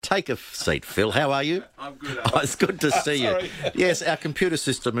take a seat, Phil. How are you? I'm good. Oh, it's good to see you. Sorry. Yes, our computer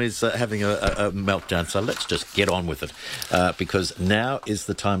system is having a meltdown, so let's just get on with it, because now is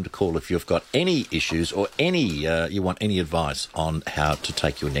the time to call if you've got any issues or you want any advice on how to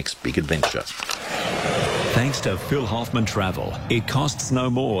take your next big adventure. Thanks to Phil Hoffman Travel, it costs no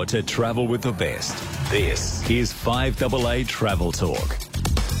more to travel with the best. This is 5AA Travel Talk.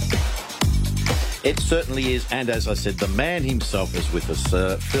 It certainly is, and as I said, the man himself is with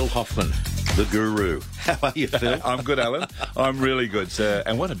us, Phil Hoffman, the guru. How are you, Phil? I'm good, Alan. I'm really good.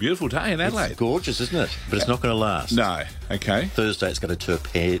 And what a beautiful day in Adelaide. It's gorgeous, isn't it? But it's not going to last. No. Okay. Thursday it's going to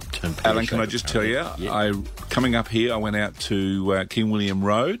turn Alan, can I just tell you, coming up here, I went out to King William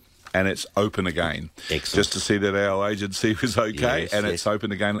Road, and it's open again. Excellent. Just to see that our agency was okay, Yes, and yes. it's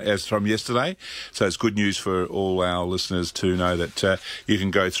open again as from yesterday. So it's good news for all our listeners to know that you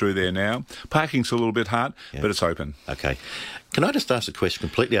can go through there now. Parking's a little bit hard, but it's open. Okay. Can I just ask a question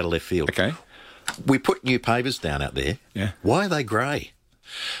completely out of left field? Okay. We put new pavers down out there. Yeah. Why are they grey?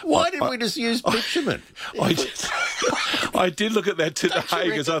 Why didn't we just use bitumen? I did look at that today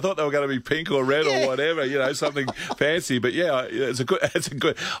because I thought they were going to be pink or red or whatever, something fancy. But it's a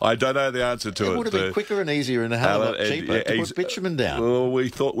good. I don't know the answer to it. It would have been quicker and easier and a hell of a lot cheaper to put bitumen down. Well,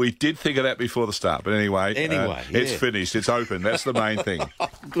 we did think of that before the start, but anyway, it's finished. It's open. That's the main thing.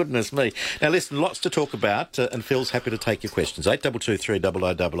 Goodness me! Now listen, lots to talk about, and Phil's happy to take your questions. 822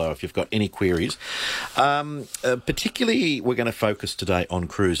 300 if you've got any queries. Particularly, we're going to focus today on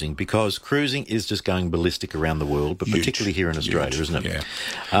cruising, because cruising is just going ballistic around the world, but particularly here in Australia, isn't it?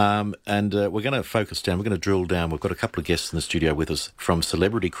 Yeah. And we're going to focus down, we're going to drill down. We've got a couple of guests in the studio with us from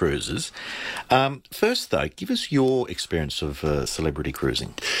Celebrity Cruises. First, though, give us your experience of celebrity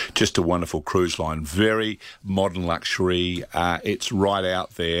cruising. Just a wonderful cruise line, very modern luxury. It's right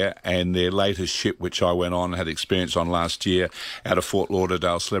out there, and their latest ship, which I went on, had experience on last year out of Fort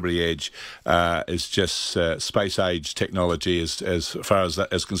Lauderdale, Celebrity Edge, is just space-age technology as far as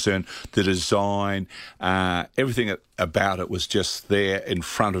that is concerned. The design, everything about it was just there in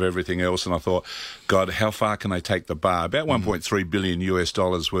front of everything else, and I thought, God, how far can they take the bar? About $1.3 billion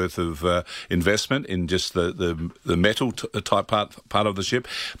worth of investment in just the metal type part of the ship,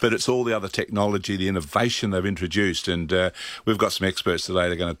 but it's all the other technology, the innovation they've introduced, and we've got some experts today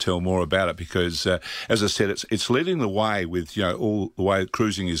that are going to tell more about it, because as I said, it's leading the way with all the way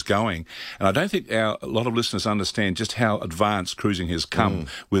cruising is going, and I don't think a lot of listeners understand just how advanced cruising has come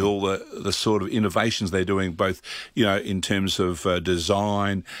with all the sort of innovations they're doing, both in terms of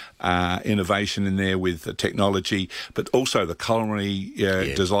design, innovation in there with technology, but also the culinary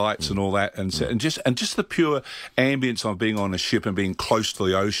delights and all that, and just the pure ambience of being on a ship and being close to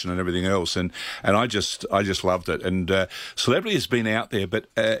the ocean and everything else, and I just loved it. And Celebrity has been out there, but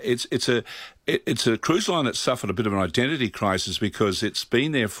it's a cruise line that suffered a bit of an identity crisis, because it's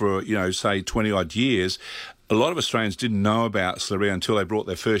been there for say 20 odd years. A lot of Australians didn't know about Celebrity until they brought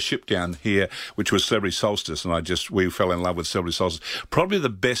their first ship down here, which was Celebrity Solstice, and we fell in love with Celebrity Solstice. Probably the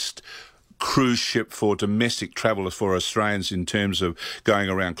best cruise ship for domestic travellers for Australians in terms of going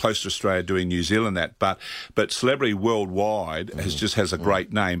around close to Australia, doing New Zealand but Celebrity worldwide has a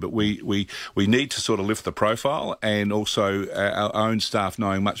great name, but we need to sort of lift the profile, and also our own staff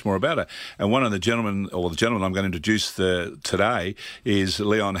knowing much more about it. And one of the gentlemen I'm going to introduce today is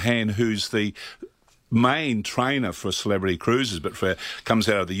Leon Han, who's the main trainer for Celebrity Cruises, but comes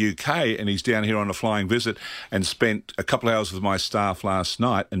out of the UK, and he's down here on a flying visit, and spent a couple of hours with my staff last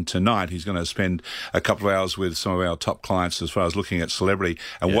night, and tonight he's going to spend a couple of hours with some of our top clients as far as looking at Celebrity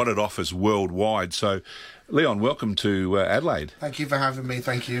and what it offers worldwide. So Leon, welcome to Adelaide. Thank you for having me.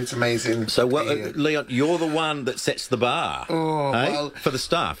 Thank you. It's amazing. So, Leon, you're the one that sets the bar, for the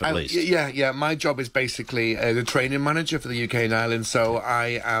staff, at least. Yeah. My job is basically the training manager for the UK and Ireland, so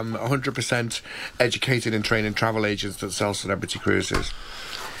I am 100% educated in training travel agents that sell Celebrity Cruises.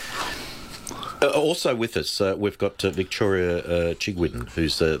 Also with us, we've got Victoria Chigwidden,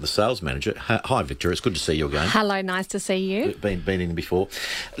 who's the sales manager. Hi, Victoria. It's good to see you again. Hello, nice to see you. Been in before.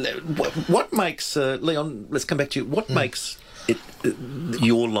 What makes Leon? Let's come back to you. What makes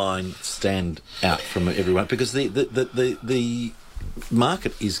your line stand out from everyone? Because the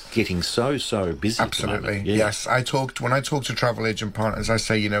market is getting so busy. Absolutely, yes. When I talk to travel agent partners, I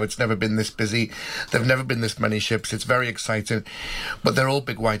say, it's never been this busy. There've never been this many ships. It's very exciting, but they're all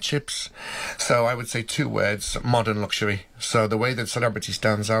big white ships. So I would say two words: modern luxury. So the way that Celebrity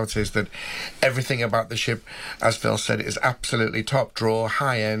stands out is that everything about the ship, as Phil said, is absolutely top drawer,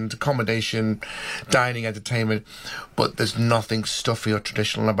 high-end, accommodation, dining, entertainment, but there's nothing stuffy or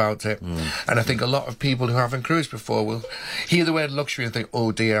traditional about it. And I think a lot of people who haven't cruised before will hear the word get luxury and think,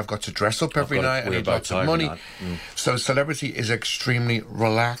 oh dear, I've got to dress up every night and weird need lots of bow tie money. every night. So Celebrity is extremely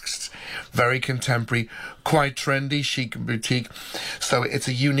relaxed, very contemporary, quite trendy, chic and boutique. So it's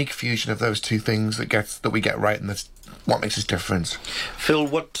a unique fusion of those two things that we get right, and that's what makes us different. Phil,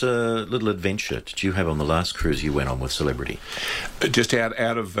 what little adventure did you have on the last cruise you went on with Celebrity? Just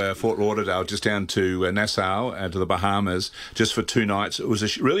out of Fort Lauderdale, just down to Nassau, to the Bahamas, just for 2 nights. It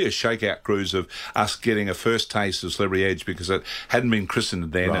was really a shakeout cruise of us getting a first taste of Celebrity Edge because it hadn't been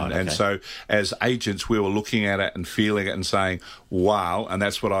christened then. Right, and okay. so as agents, we were looking at it and feeling it and saying, wow. And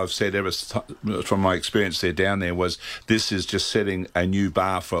that's what I've said from my experience there down there was this is just setting a new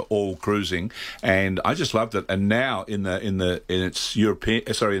bar for all cruising. And I just loved it. And now in its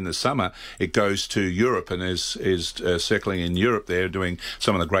European, sorry, in the summer, it goes to Europe and is circling in Europe there, doing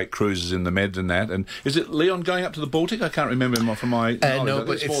some of the great cruises in the Med and that. And is it Leon going up to the Baltic? I can't remember from my knowledge. No, I think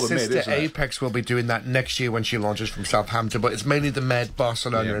but more its the Med, sister isn't it? Apex will be doing that next year when she launches from Southampton. But it's mainly the Med,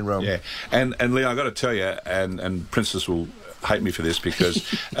 Barcelona, and Rome. Yeah, and Leon, I got to tell you, and Princess will hate me for this because.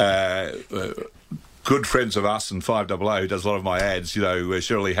 Good friends of us and 5AA, who does a lot of my ads,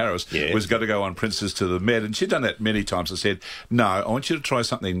 Shirley Harris, was going to go on Princess to the Med, and she'd done that many times. I said, no, I want you to try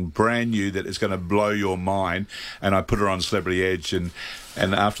something brand new that is going to blow your mind. And I put her on Celebrity Edge, and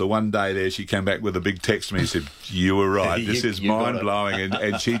after one day there, she came back with a big text to me and said, you were right, this is mind-blowing,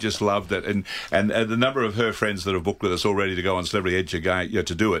 and she just loved it. And the number of her friends that have booked with us already to go on Celebrity Edge again,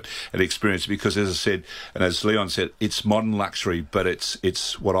 to do it and experience it, because as I said, and as Leon said, it's modern luxury, but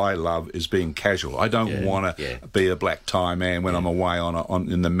it's what I love is being casual. I don't want to be a black tie man when I'm away on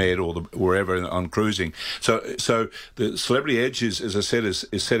in the Med or wherever on cruising. So the Celebrity Edge is, as I said, is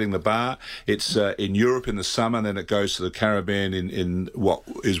setting the bar. It's in Europe in the summer, and then it goes to the Caribbean in what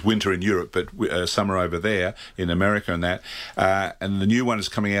is winter in Europe, but summer over there in America and that. And the new one is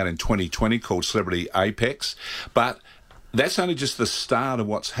coming out in 2020 called Celebrity Apex. But that's only just the start of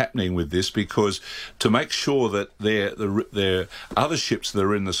what's happening with this, because to make sure that their other ships that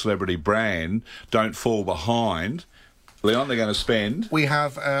are in the Celebrity brand don't fall behind, Leon, they're going to spend... We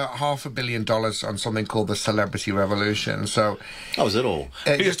have $500 million on something called the Celebrity Revolution. So, Oh, is it all?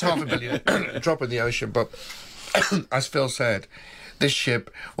 just $500 million, a drop in the ocean. But as Phil said, this ship,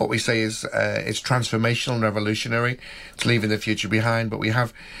 what we say is it's transformational and revolutionary. It's leaving the future behind. But we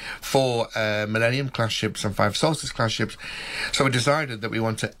have 4 Millennium-class ships and 5 Solstice-class ships. So we decided that we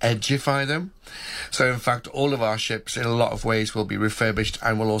want to edgeify them. So, in fact, all of our ships, in a lot of ways, will be refurbished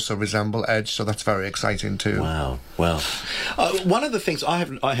and will also resemble Edge. So that's very exciting too. Wow. One of the things I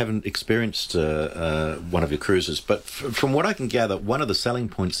haven't experienced one of your cruises, but from what I can gather, one of the selling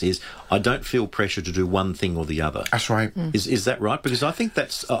points is I don't feel pressure to do one thing or the other. That's right. Is that right? Because I think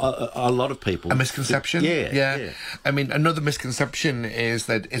that's a lot of people. A misconception? Yeah. I mean, another misconception is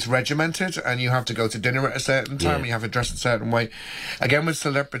that it's regimented and you have to go to dinner at a certain time and you have to dress a certain way. Again, with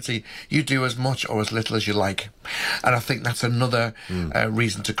Celebrity, you do as much or as little as you like. And I think that's another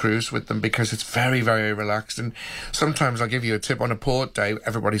reason to cruise with them, because it's very, very relaxed. And sometimes I'll give you a tip. On a port day,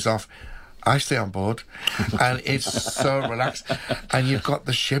 everybody's off. I stay on board, and it's so relaxed, and you've got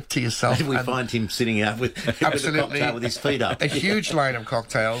the ship to yourself. We find him sitting out with a cocktail with his feet up. A huge line of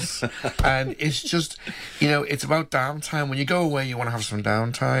cocktails, and it's just, it's about downtime. When you go away, you want to have some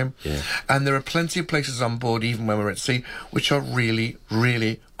downtime. Yeah. And there are plenty of places on board, even when we're at sea, which are really,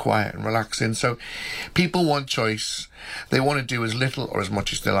 really quiet and relaxing. So people want choice. They want to do as little or as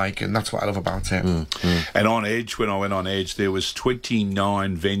much as they like, and that's what I love about it. And on Edge, when I went on Edge, there was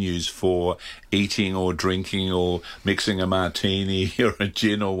 29 venues for eating or drinking or mixing a martini or a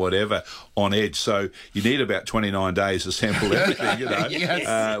gin or whatever on Edge. So you need about 29 days to sample everything,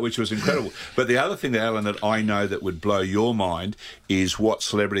 Yes. Which was incredible. But the other thing, Alan, that I know that would blow your mind is what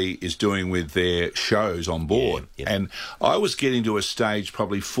Celebrity is doing with their shows on board. Yeah. And I was getting to a stage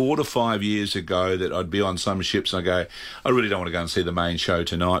probably 4 to 5 years ago that I'd be on some ships and I go, I really don't want to go and see the main show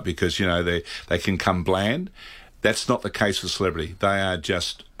tonight because, they can come bland. That's not the case with Celebrity. They are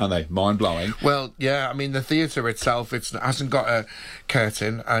just, aren't they, mind-blowing? Well, yeah, I mean, the theatre itself, it hasn't got a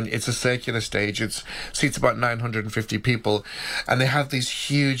curtain, and it's a circular stage. It seats about 950 people, and they have these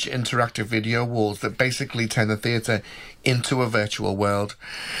huge interactive video walls that basically turn the theatre into a virtual world.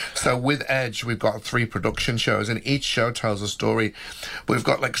 So with Edge, we've got 3 production shows, and each show tells a story. We've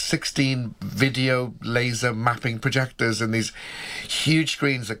got like 16 video laser mapping projectors and these huge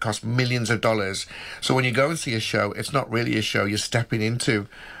screens that cost millions of dollars. So when you go and see a show, it's not really a show. You're stepping into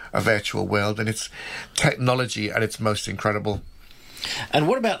a virtual world, and it's technology at its most incredible. And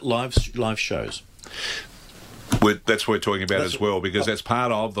what about live shows? That's what we're talking about as well, because that's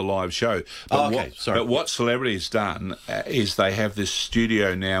part of the live show. But Sorry. But what Celebrity's done is they have this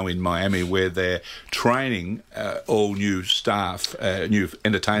studio now in Miami where they're training all new staff, new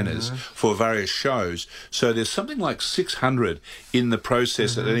entertainers for various shows. So there's something like 600 in the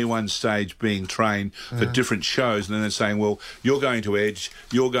process at any one stage being trained for different shows, and then they're saying, well, you're going to Edge,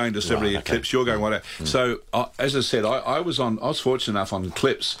 you're going to Celebrity Eclipse, you're going whatever. So as I said, I was fortunate enough on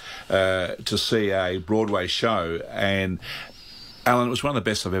Eclipse to see a Broadway show, and Alan, it was one of the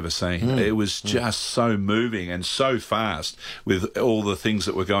best I've ever seen. It was just so moving and so fast with all the things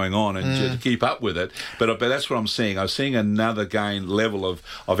that were going on, and to keep up with it. But that's what I'm seeing. I'm seeing another level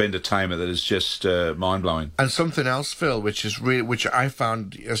of entertainment that is just mind-blowing. And something else, Phil, which I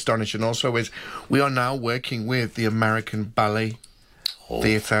found astonishing also, is we are now working with the American Ballet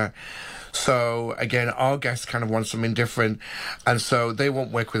Theatre. So, again, our guests kind of want something different, and so they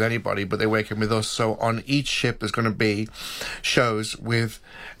won't work with anybody, but they're working with us. So on each ship there's going to be shows with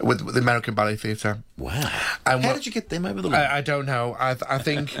the American Ballet Theatre. Wow. And how did you get them over the line? I don't know. I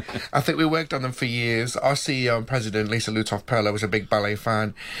think we worked on them for years. Our CEO and president, Lisa Lutoff-Perlo, was a big ballet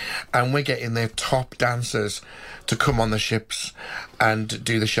fan, and we're getting their top dancers to come on the ships and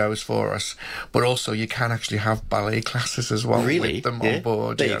do the shows for us. But also, you can actually have ballet classes as well with them on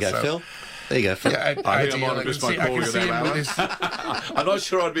board. There you go, Phil. There you go, Phil. I think I'm on with my call with that, I'm not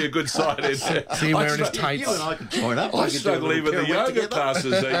sure I'd be a good side in there. See, wearing his tights. You and I could join up. I struggle even with the yoga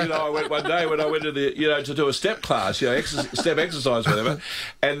classes. I went one day when I went to to do a step class, step exercise, whatever,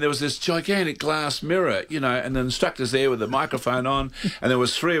 and there was this gigantic glass mirror, and the instructor's there with the microphone on, and there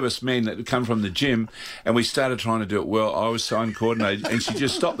was 3 of us men that had come from the gym, and we started trying to do it well. I was so uncoordinated, and she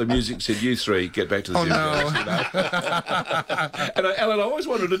just stopped the music and said, "You 3, get back to the gym." And Alan, I always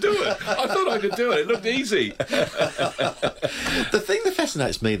wanted to do it. I thought I could do it. It looked easy. The thing that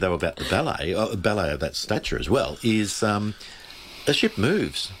fascinates me, though, about the ballet of that stature as well, is the ship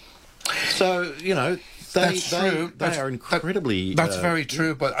moves. So, That's true. They are incredibly... That's very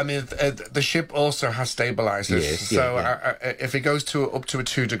true, but I mean, the ship also has stabilizers. Yes, so if it goes up to a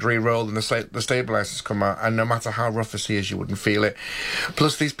 2-degree roll, and the stabilizers come out, and no matter how rough a sea is, you wouldn't feel it.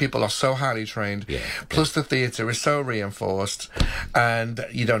 Plus, these people are so highly trained. Yeah, plus, the theatre is so reinforced, and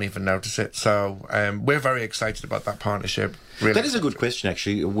you don't even notice it. So we're very excited about that partnership. Really. That is a good question,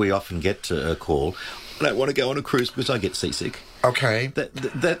 actually. We often get a call. I don't want to go on a cruise because I get seasick. Okay.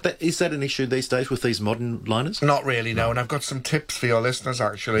 Is that an issue these days with these modern liners? Not really, no. And I've got some tips for your listeners,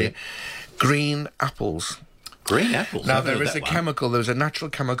 actually. Yeah. Green apples. Green apples? Now, there's a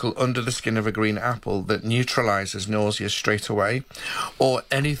natural chemical under the skin of a green apple that neutralises nausea straight away, or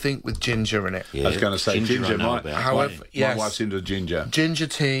anything with ginger in it. Yeah. I was going to say ginger. My wife's into ginger. Ginger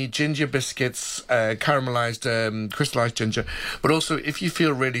tea, ginger biscuits, caramelised, crystallised ginger. But also, if you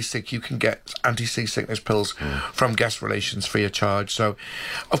feel really sick, you can get anti-seasickness pills from Guest Relations free of charge. So,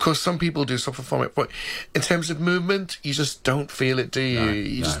 of course, some people do suffer from it, but in terms of movement, you just don't feel it, do you?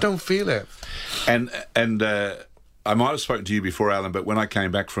 You just don't feel it. And I might have spoken to you before, Alan, but when I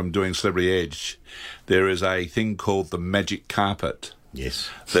came back from doing Celebrity Edge, there is a thing called the magic carpet. Yes.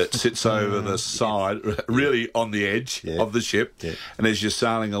 That sits over the side, really on the edge of the ship. Yeah. And as you're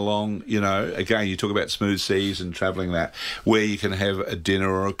sailing along, again, you talk about smooth seas and travelling that, where you can have a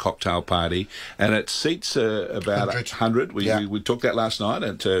dinner or a cocktail party. And it seats about 100. We talked that last night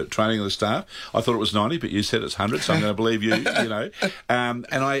at training of the staff. I thought it was 90, but you said it's 100, so I'm going to believe you, And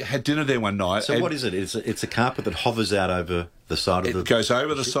I had dinner there one night. So what is it? It's a carpet that hovers out over... the side of it goes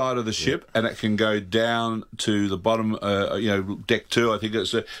over the side of the ship, and it can go down to the bottom, deck 2, I think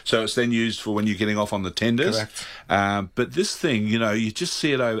it's. So it's then used for when you're getting off on the tenders. Correct. But this thing, you just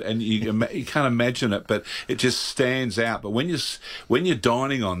see it over, and you can't imagine it, but it just stands out. But when you're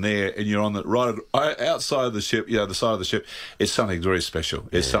dining on there, and you're on the right outside of the ship, the side of the ship, it's something very special.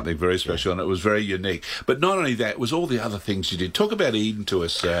 It's something very special, and it was very unique. But not only that, it was all the other things you did. Talk about Eden to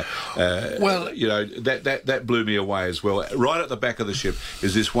us. That blew me away as well. Right at the back of the ship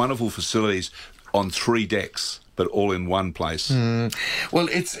is this wonderful facilities on 3 decks, but all in one place. Well,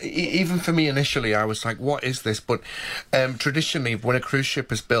 it's even for me initially, I was like, what is this? But traditionally, when a cruise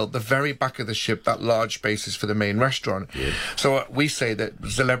ship is built, the very back of the ship, that large space is for the main restaurant. Yeah. So we say that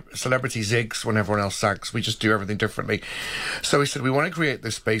celebrity zigs when everyone else zags. We just do everything differently. So we said we want to create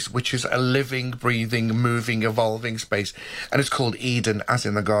this space, which is a living, breathing, moving, evolving space. And it's called Eden, as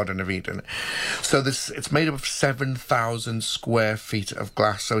in the Garden of Eden. So it's made up of 7,000 square feet of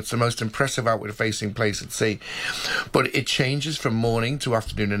glass. So it's the most impressive outward-facing place at sea. But it changes from morning to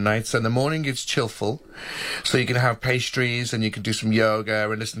afternoon and night. So in the morning it's chillful, so you can have pastries and you can do some yoga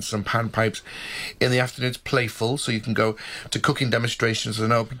and listen to some panpipes. In the afternoon it's playful, so you can go to cooking demonstrations. There's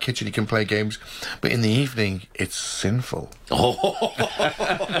an open kitchen, you can play games. But in the evening it's sinful.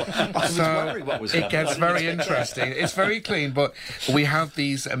 I was wondering what was It happening. gets very interesting. It's very clean, but we have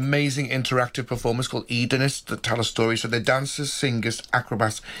these amazing interactive performers called Edenists that tell a story. So they're dancers, singers,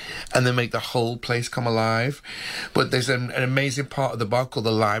 acrobats, and they make the whole place come alive. But there's an amazing part of the bar called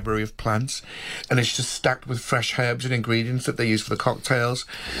the Library of Plants, and it's just stacked with fresh herbs and ingredients that they use for the cocktails.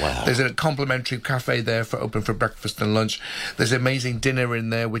 Wow. There's a complimentary cafe there for open for breakfast and lunch. There's amazing dinner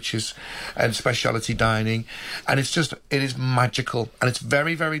in there, which is and specialty dining, and it is magical, and it's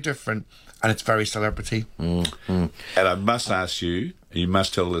very, very different, and it's very celebrity. And I must ask you, you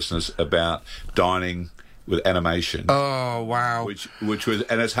must tell listeners about dining with animation. Oh, wow. Which was,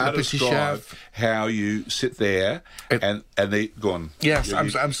 and it's hard to Petit describe Chef. how you sit there and they go on. Yes,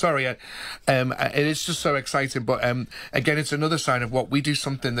 I'm sorry. It is just so exciting, but again, it's another sign of what we do.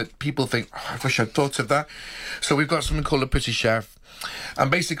 Something that people think, oh, I wish I'd thought of that. So we've got something called a Petit Chef,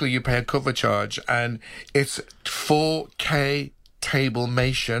 and basically you pay a cover charge, and it's 4K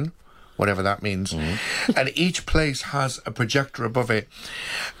table-mation, whatever that means, and each place has a projector above it,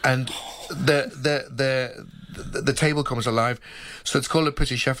 and the table comes alive. So it's called a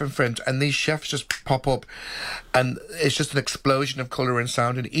Petit Chef in French, and these chefs just pop up, and it's just an explosion of colour and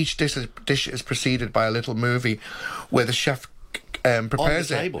sound, and each dish is preceded by a little movie where the chef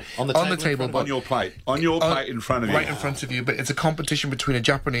prepares on the table, on your plate in front of you, right in front of you. But it's a competition between a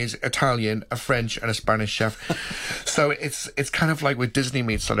Japanese, Italian, a French, and a Spanish chef. So it's kind of like with Disney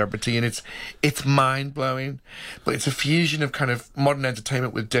meets celebrity, and it's mind blowing, but it's a fusion of kind of modern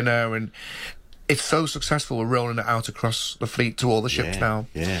entertainment with dinner, and it's so successful. We're rolling it out across the fleet to all the ships now.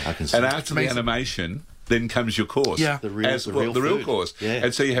 Yeah, I can see. and that. after the animation, then comes your course. Yeah. The real real course. Yeah.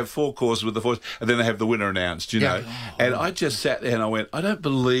 And so you have 4 courses with the course, and then they have the winner announced, you know. And I just sat there and I went, I don't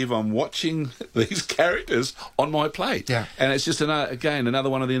believe I'm watching these characters on my plate. Yeah. And it's just, another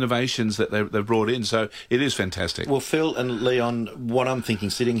one of the innovations that they've brought in. So it is fantastic. Well, Phil and Leon, what I'm thinking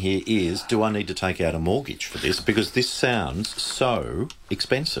sitting here is, do I need to take out a mortgage for this? Because this sounds so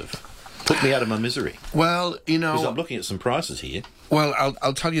expensive. Put me out of my misery. Well, you Because know, I'm looking at some prices here. well,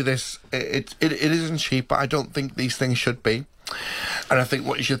 I'll tell you this: it isn't cheap, but I don't think these things should be. And I think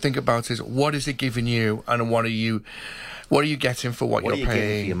what you should think about is, what is it giving you, and what are you getting for what What are you're you getting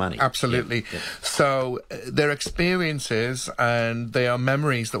paying? for your money? Absolutely. Yeah. So they're experiences, and they are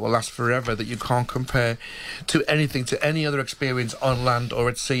memories that will last forever, that you can't compare to any other experience on land or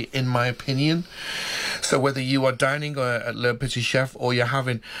at sea, in my opinion. So whether you are dining at Le Petit Chef or you're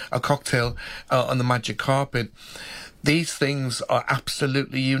having a cocktail on the magic carpet, these things are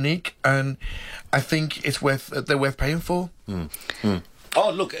absolutely unique, and I think they're worth paying for.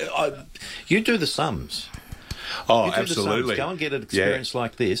 Oh, look, you do the sums. Oh, You do the absolutely. sums. Go and get an experience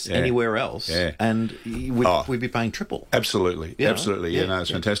like this Yeah. anywhere else, Yeah. and we'd be paying triple. Absolutely. Yeah. Absolutely. Yeah. Yeah, no, it's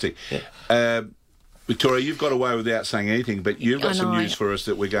Yeah. fantastic. Yeah. Victoria, you've got away without saying anything, but you've got I some know. news for us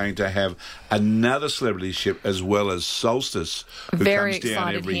that we're going to have another celebrity ship as well as Solstice, who Very comes down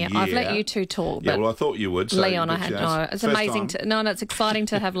excited every here. year. I've let you two talk, Yeah, but well, I thought you would. So Leon, I had no. It's amazing. It's exciting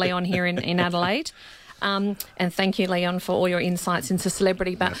to have Leon here in Adelaide. And thank you, Leon, for all your insights into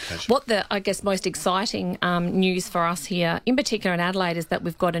celebrity. But what I guess, most exciting news for us here, in particular in Adelaide, is that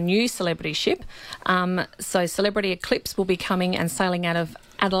we've got a new celebrity ship. So Celebrity Eclipse will be coming and sailing out of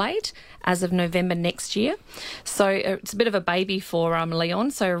Adelaide as of November next year. So it's a bit of a baby for Leon.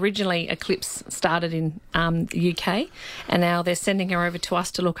 So originally Eclipse started in the UK, and now they're sending her over to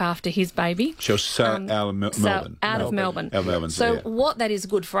us to look after his baby. She'll sail out of Melbourne. Out of Melbourne. Out of Melbourne, So yeah. what that is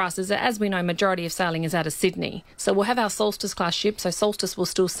good for us is that, as we know, majority of sailing is out of Sydney. So we'll have our Solstice class ship. So Solstice will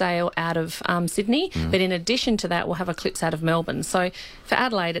still sail out of Sydney, but in addition to that, we'll have Eclipse out of Melbourne. So for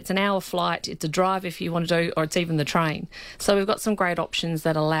Adelaide, it's an hour flight. It's a drive if you want to do, or it's even the train. So we've got some great options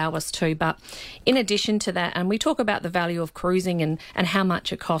that allow us to. But in addition to that, and we talk about the value of cruising and how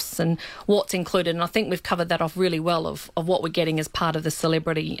much it costs and what's included, and I think we've covered that off really well of what we're getting as part of the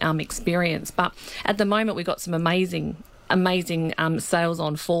celebrity experience. But at the moment, we've got some amazing sales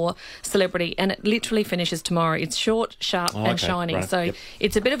on for Celebrity, and it literally finishes tomorrow. It's short, sharp and shiny. Right. So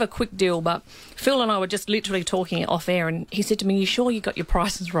it's a bit of a quick deal, but Phil and I were just literally talking off air, and he said to me, "You sure you got your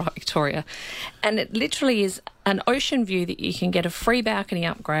prices right, Victoria?" And it literally is an ocean view that you can get a free balcony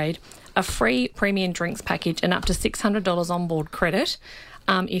upgrade, a free premium drinks package, and up to $600 onboard credit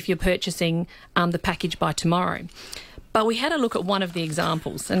if you're purchasing the package by tomorrow. But we had a look at one of the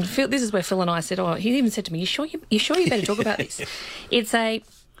examples, and Phil, this is where Phil and I said, "Oh," he even said to me, you sure you better talk about this?" It's a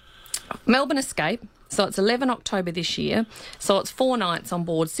Melbourne Escape, So it's 11 October this year. So it's 4 nights on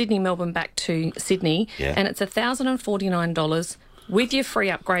board, Sydney, Melbourne, back to Sydney. Yeah. And it's $1,049 with your free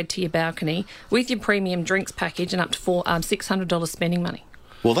upgrade to your balcony, with your premium drinks package, and up to $600 spending money.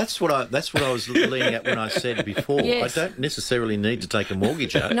 Well, that's what I was leaning at when I said before. Yes. I don't necessarily need to take a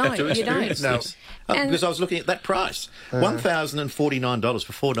mortgage out No, to you don't. experience this. And- Because I was looking at that price, $1,049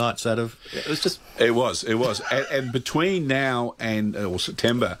 for 4 nights out of. It was just. It was, and between now and or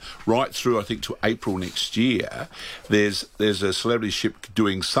September, right through I think to April next year, there's a celebrity ship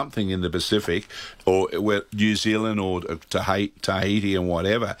doing something in the Pacific, or where New Zealand or Tahiti and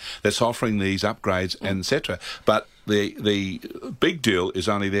whatever, that's offering these upgrades and etc. But the big deal is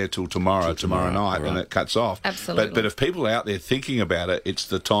only there till tomorrow night, right. and it cuts off. Absolutely. But if people are out there thinking about it, it's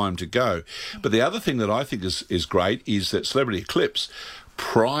the time to go. But the other thing that I think is great is that Celebrity Eclipse,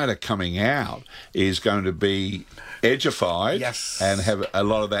 prior to coming out, is going to be edgified, Yes. and have a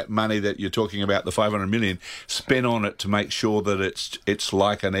lot of that money that you're talking about, the $500 million, spent on it to make sure that it's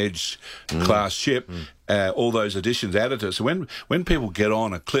like an Edge class ship. All those additions added to it. So when people get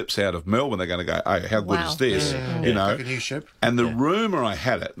on Eclipse out of Melbourne, they're going to go, "Oh, how good Wow. is this?" You know. Like a new ship. And the rumour I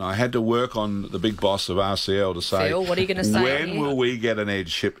had it, and I had to work on the big boss of RCL to say, Phil, what are you gonna say when here? will we get an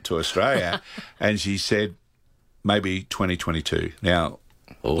Edge ship to Australia? And she said, maybe 2022. Now,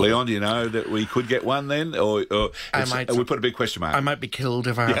 Leon, do you know that we could get one then? Or we put a big question mark. I might be killed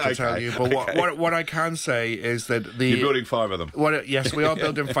if I have to tell you, but what I can say is that You're building 5 of them. Yes, we are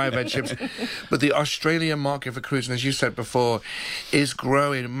building 5 Edge ships, but the Australian market for cruising, as you said before, is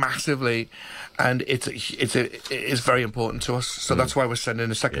growing massively, and it's very important to us. So that's why we're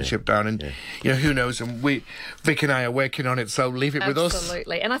sending a second ship down, and you know, who knows? And Vic and I are working on it, so leave it with us.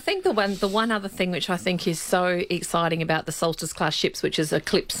 Absolutely. And I think the one other thing which I think is so exciting about the Solstice class ships, which is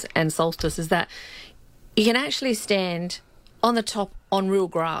Eclipse and Solstice, is that you can actually stand on the top on real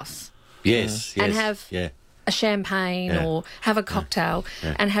grass. Yes, And have a champagne or have a cocktail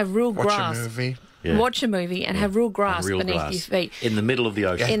and have real grass. Watch a movie. Yeah. Watch a movie and have real grass Real beneath grass. your feet. In the middle of the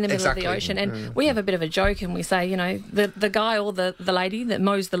ocean. In the middle Exactly. of the ocean. And we have a bit of a joke and we say, you know, the guy or the lady that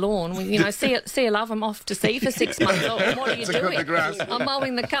mows the lawn, you know, see you love, I'm off to sea for 6 months. Or, what are you To cut doing? the grass. I'm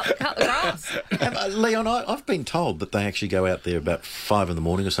mowing cut the grass. Leon, I've been told that they actually go out there about 5 in the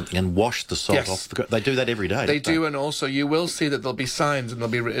morning or something and wash the salt Yes. off the grass. They do that every day. They don't do, and also you will see that there'll be signs, and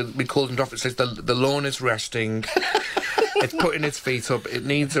it'll be called and off. It says the lawn is resting. It's putting its feet up. It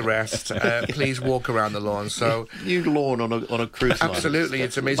needs a rest. Please walk around the lawn. So New lawn on a cruise line. absolutely,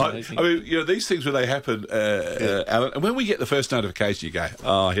 it's amazing. I mean, you know, these things when they happen, Alan, and when we get the first notification, you go,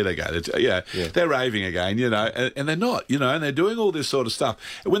 "Oh, here they go." They're raving again, you know, and they're not, you know, and they're doing all this sort of stuff.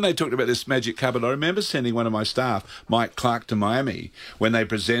 And when they talked about this magic cupboard, I remember sending one of my staff, Mike Clark, to Miami when they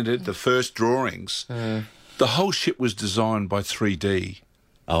presented the first drawings. The whole ship was designed by 3D.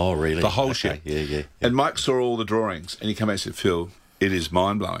 Oh, really? The whole Okay. ship. Yeah. And Mike saw all the drawings, and he came out and said, "Phil, it is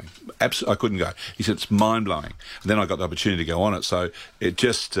mind-blowing." I couldn't go. He said, "It's mind-blowing." And then I got the opportunity to go on it, so it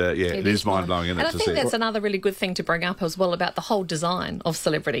just, it is mind-blowing, isn't and it, I to think see that's another really good thing to bring up as well about the whole design of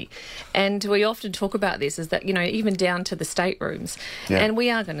Celebrity. And we often talk about this, is that, you know, even down to the staterooms. And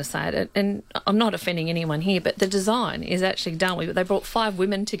we are going to say it, and I'm not offending anyone here, but the design is actually done. They brought 5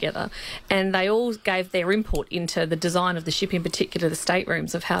 women together, and they all gave their input into the design of the ship, in particular the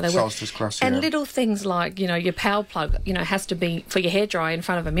staterooms, of how they were. Solstice class, And yeah. little things like, you know, your power plug, you know, has to be for your hairdryer in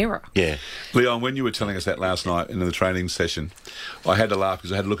front of a mirror. Yeah. Leon, when you were telling us that last night in the training session, I had to laugh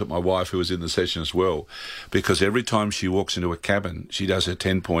because I had to look at my wife who was in the session as well, because every time she walks into a cabin, she does her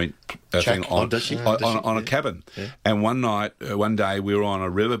 10-point thing on, does she? on a cabin. Yeah. And one day, we were on a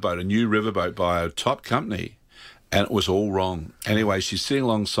new riverboat by a top company, and it was all wrong. Anyway, she's sitting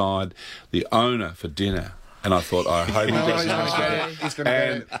alongside the owner for dinner, and I thought, I hope he doesn't get it. He's going to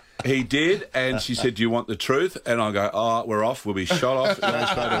get And it. he did, and she said, "Do you want the truth?" And I go, "Oh, we're off. We'll be shot off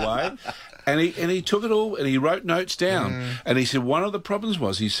straight away." And he took it all, and he wrote notes down. And he said one of the problems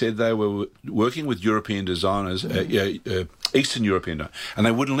was, he said they were working with European designers, Eastern European, and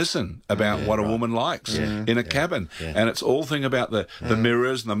they wouldn't listen about what a woman likes in a cabin. And it's all thing about the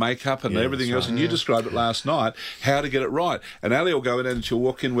mirrors and the makeup and everything else. And you described it last night, how to get it right. And Ali will go in and she'll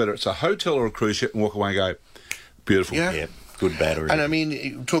walk in, whether it's a hotel or a cruise ship, and walk away and go, "Beautiful." Yeah. Good, bad, or And I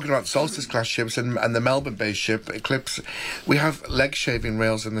mean, talking about Solstice class ships and the Melbourne-based ship Eclipse, we have leg shaving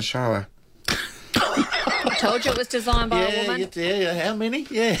rails in the shower. Told you it was designed by a woman. How many?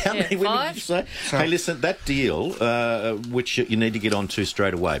 Yeah, how many women 5? did you say? Hey, listen, that deal, which you need to get onto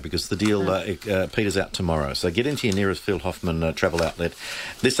straight away, because the deal peters out tomorrow. So get into your nearest Phil Hoffman travel outlet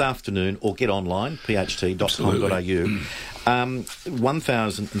this afternoon, or get online, pht.com.au.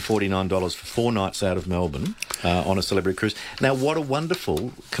 $1,049 for 4 nights out of Melbourne on a celebrity cruise. Now, what a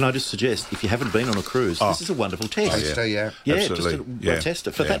wonderful... Can I just suggest, if you haven't been on a cruise, this is a wonderful test. Yeah, Absolutely. Just test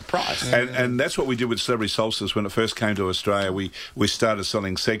it for that price. And that's what we did with Celebrity Solstice when it first came to Australia. We started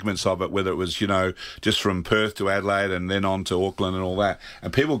selling segments of it, whether it was, just from Perth to Adelaide and then on to Auckland and all that.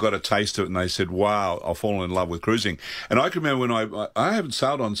 And people got a taste of it and they said, wow, I've fallen in love with cruising. And I can remember when I haven't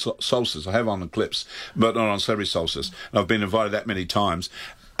sailed on Solstice, I have on Eclipse, but not on Celebrity Solstice. And I've been invited that many times.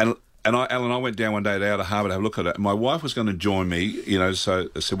 And Alan, I went down one day to Outer Harbour to have a look at it. And my wife was going to join me, so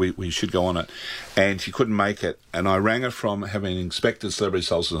I said we should go on it. And she couldn't make it. And I rang her from having inspected Celebrity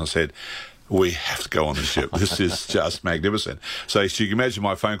Solstice and I said, we have to go on the ship. This is just magnificent. So you can imagine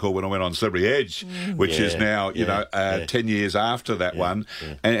my phone call when I went on Celebrity Edge, which is now, 10 years after that one.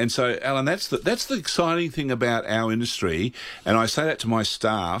 Yeah. And so, Alan, that's the exciting thing about our industry. And I say that to my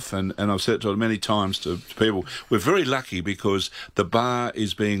staff, and I've said it to many times to people. We're very lucky because the bar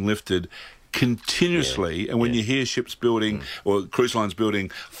is being lifted continuously, and when you hear ships building or cruise lines building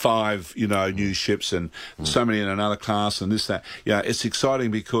 5 new ships and so many in another class and this that, it's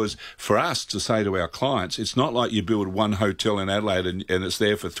exciting because for us to say to our clients, it's not like you build one hotel in Adelaide and it's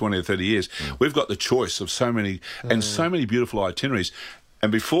there for 20 or 30 years. We've got the choice of so many and so many beautiful itineraries.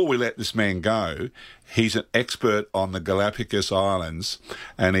 And before we let this man go, he's an expert on the Galapagos Islands,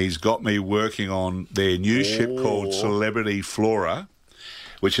 and he's got me working on their new ship called Celebrity Flora,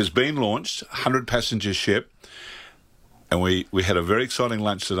 which has been launched, 100-passenger ship. And we had a very exciting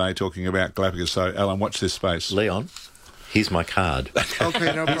lunch today talking about Galapagos. So, Alan, watch this space. Leon, here's my card.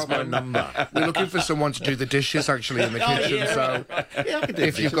 Okay, no Here's my problem. number. We're looking for someone to do the dishes, actually, in the kitchen. So I can do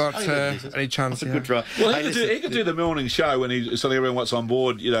if you've dishes. got I can do dishes. any chance... That's a good try. Well, Hey, he could do the morning show when he's telling everyone what's on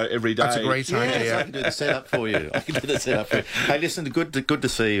board, every day. That's a great idea. Yes, I can do the setup for you. Hey, listen, good to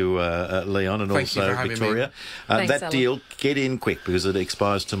see you, Leon, and Thank you also for having Victoria. me. Thanks, That Alan. deal, get in quick because it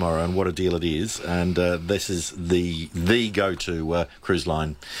expires tomorrow, and what a deal it is. And this is the go-to cruise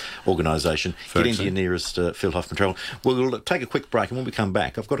line organisation. Get into your nearest Phil Hoffman Travel. We'll take a quick break, and when we come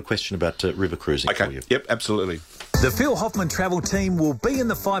back, I've got a question about river cruising for you. Yep, absolutely. The Phil Hoffman Travel team will be in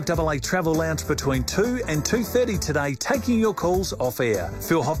the 5AA Travel Lounge between 2 and 2:30 today, taking your calls off air.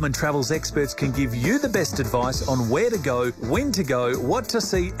 Phil Hoffman Travel's experts can give you the best advice on where to go, when to go, what to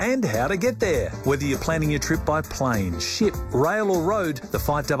see and how to get there. Whether you're planning your trip by plane, ship, rail or road, the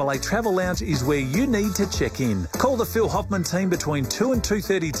 5AA Travel Lounge is where you need to check in. Call the Phil Hoffman team between 2 and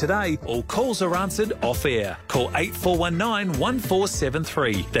 2:30 today. All calls are answered off air. Call 8419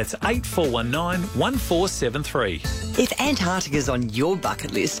 1473. That's 8419 1473. If Antarctica's on your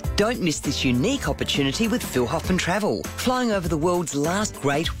bucket list, don't miss this unique opportunity with Phil Hoffman Travel, flying over the world's last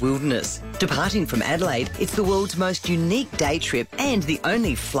great wilderness. Departing from Adelaide, it's the world's most unique day trip and the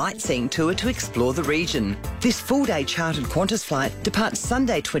only flight-seeing tour to explore the region. This full-day chartered Qantas flight departs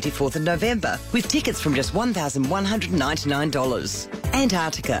Sunday 24th of November with tickets from just $1,199.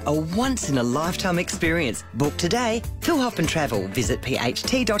 Antarctica, a once-in-a-lifetime experience. Book today. Phil Hoffman Travel. Visit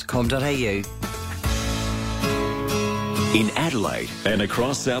pht.com.au. In Adelaide and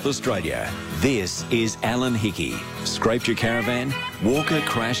across South Australia, this is Alan Hickey. Scraped your caravan? Walker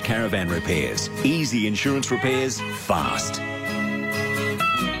Crash Caravan Repairs. Easy insurance repairs, fast.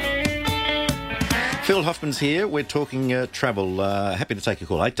 Phil Hoffman's here. We're talking travel. Happy to take your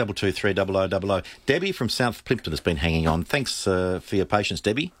call. 822 300 000. Debbie from South Plimpton has been hanging on. Thanks for your patience,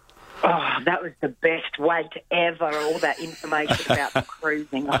 Debbie. Oh, that was the best wait ever, all that information about the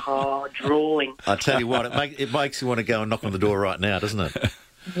cruising. Oh, drooling. I tell you what, it makes you want to go and knock on the door right now, doesn't it?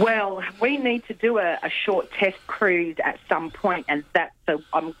 Well, we need to do a short test cruise at some point, and so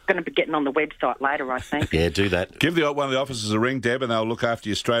I'm going to be getting on the website later, I think. Yeah, do that. Give one of the officers a ring, Deb, and they'll look after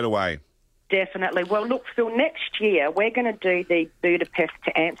you straight away. Definitely. Well, look, Phil, next year we're going to do the Budapest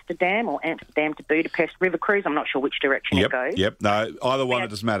to Amsterdam or Amsterdam to Budapest river cruise. I'm not sure which direction it goes. Yep, no, either one, it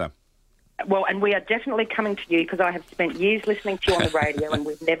doesn't matter. Well, and we are definitely coming to you because I have spent years listening to you on the radio and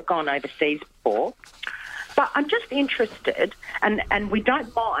we've never gone overseas before. But I'm just interested, and we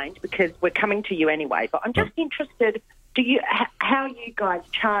don't mind because we're coming to you anyway, but I'm just interested, how you guys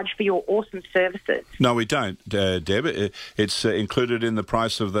charge for your awesome services? No, we don't, Deb. It's included in the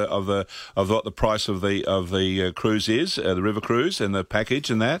price of what the price of the cruise is, the river cruise and the package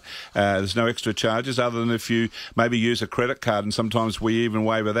and that. There's no extra charges other than if you maybe use a credit card, and sometimes we even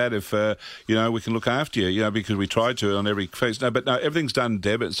waiver that if we can look after you, because we try to on every cruise. No, everything's done,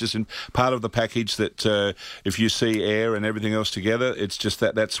 Deb. It's just in part of the package that if you see air and everything else together, it's just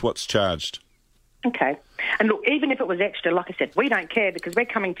that's what's charged. Okay. And look, even if it was extra, like I said, we don't care because we're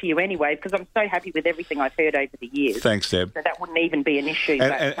coming to you anyway because I'm so happy with everything I've heard over the years. Thanks, Deb. So that wouldn't even be an issue.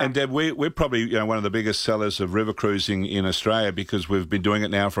 And Deb, we're probably one of the biggest sellers of river cruising in Australia because we've been doing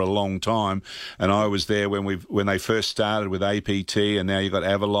it now for a long time. And I was there when they first started with APT, and now you've got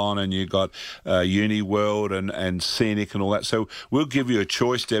Avalon and you've got UniWorld and Scenic and all that. So we'll give you a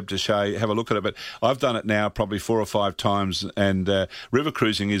choice, Deb, to have a look at it. But I've done it now probably 4 or 5 times, and river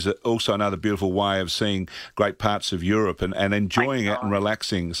cruising is also another beautiful way of seeing great parts of Europe and enjoying it and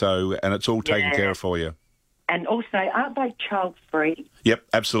relaxing. So, and it's all taken care of for you. And also, aren't they child-free? Yep,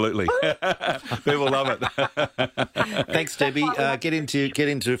 absolutely. People love it. Thanks, Debbie. Get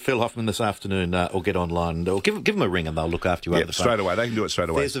into Phil Hoffman this afternoon, or get online, or give them a ring, and they'll look after you over the phone. Straight away. They can do it straight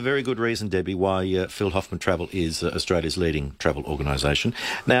away. There's a very good reason, Debbie, why Phil Hoffman Travel is Australia's leading travel organisation.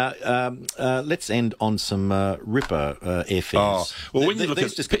 Now, let's end on some Ripper airfares. Oh, well, when you look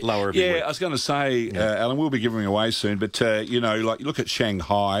these at just get lower every week. I was going to say, Alan, we'll be giving away soon, but like you look at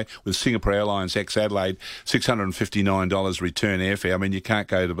Shanghai with Singapore Airlines ex Adelaide, $659 return airfare. I mean, you can't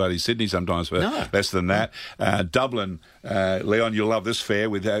go to bloody Sydney sometimes for less than that. Dublin, Leon, you'll love this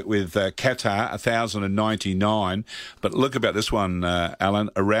fare with Qatar, $1,099. But look about this one, Alan,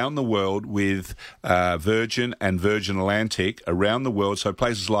 around the world with Virgin and Virgin Atlantic around the world. So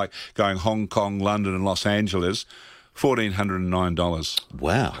places like going Hong Kong, London, and Los Angeles. $1,409.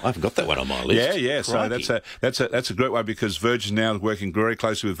 Wow, I haven't got that one on my list. Yeah. Crikey. So that's a great way because Virgin now is working very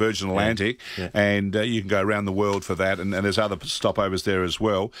closely with Virgin Atlantic, and you can go around the world for that, and there's other stopovers there as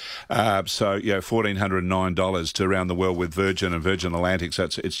well. So $1,409 to around the world with Virgin and Virgin Atlantic. So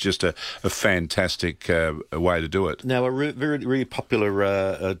it's just a fantastic way to do it. Now, a very, very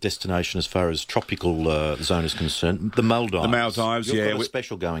popular destination as far as tropical zone is concerned, the Maldives. The Maldives, You've got a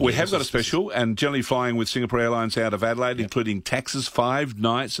special going. We have got a special, and generally flying with Singapore Airlines out of Adelaide, including taxes, 5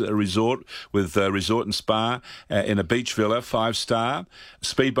 nights at a resort with resort and spa in a beach villa, 5-star,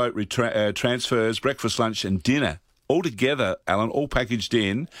 speedboat transfers, breakfast, lunch and dinner. All together, Alan, all packaged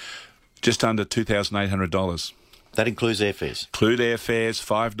in, just under $2,800. That includes airfares? Include airfares,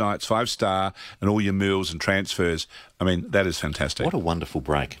 5 nights, 5-star, and all your meals and transfers. I mean, that is fantastic. What a wonderful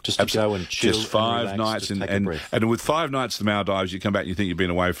break. Just to go and chill. Just 5 and nights. just And with 5 nights to the Maldives, you come back and you think you've been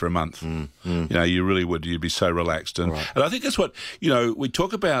away for a month. You really would. You'd be so relaxed. And I think that's what, we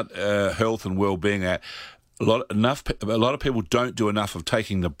talk about health and well-being at. A lot of people don't do enough of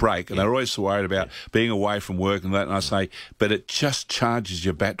taking the break, and they're always so worried about being away from work and that. And I say, but it just charges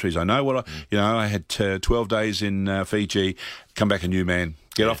your batteries. I know what I had 12 days in Fiji, come back a new man.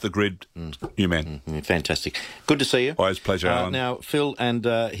 Get off the grid, new man. Fantastic. Good to see you. Always a pleasure, Alan. Now, Phil and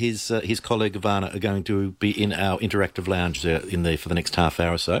his colleague Ivana are going to be in our interactive lounge in there for the next half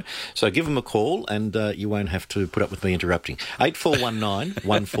hour or so. So give them a call and you won't have to put up with me interrupting.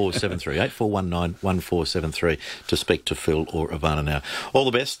 8419-1473. 8419-1473 to speak to Phil or Ivana now. All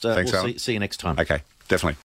the best. Thanks, we'll Alan. see you next time. Okay, definitely.